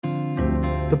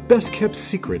The best-kept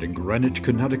secret in Greenwich,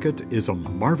 Connecticut is a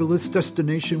marvelous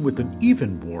destination with an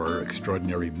even more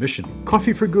extraordinary mission.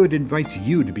 Coffee for Good invites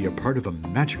you to be a part of a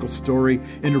magical story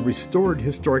in a restored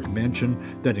historic mansion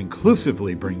that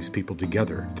inclusively brings people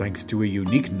together, thanks to a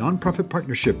unique nonprofit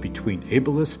partnership between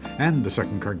Abilis and the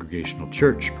Second Congregational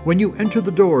Church. When you enter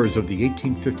the doors of the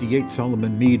 1858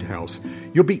 Solomon Mead House,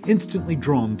 you'll be instantly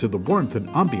drawn to the warmth and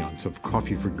ambiance of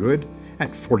Coffee for Good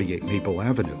at 48 Maple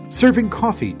Avenue. Serving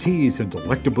coffee, teas, and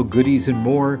delectable goodies and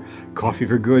more, Coffee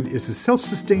for Good is a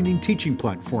self-sustaining teaching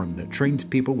platform that trains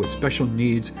people with special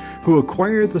needs who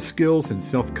acquire the skills and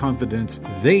self-confidence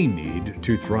they need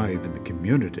to thrive in the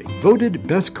community. Voted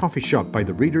Best Coffee Shop by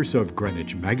the readers of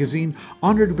Greenwich Magazine,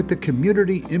 honored with the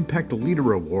Community Impact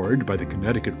Leader Award by the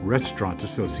Connecticut Restaurant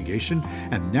Association,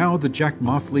 and now the Jack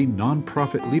Moffly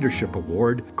Nonprofit Leadership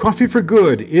Award, Coffee for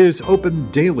Good is open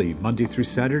daily, Monday through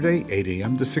Saturday, 8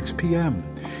 a.m. to 6 p.m.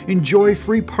 Enjoy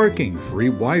free parking, free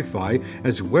Wi-Fi,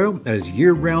 as well as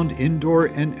year-round indoor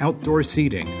and outdoor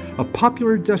seating, a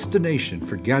popular destination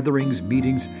for gatherings,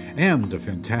 meetings, and a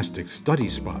fantastic study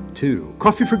spot, too.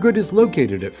 Coffee for Good is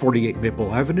located at 48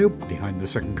 Maple Avenue, behind the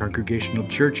Second Congregational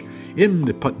Church in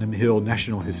the Putnam Hill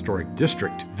National Historic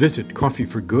District. Visit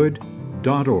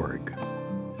coffeeforgood.org.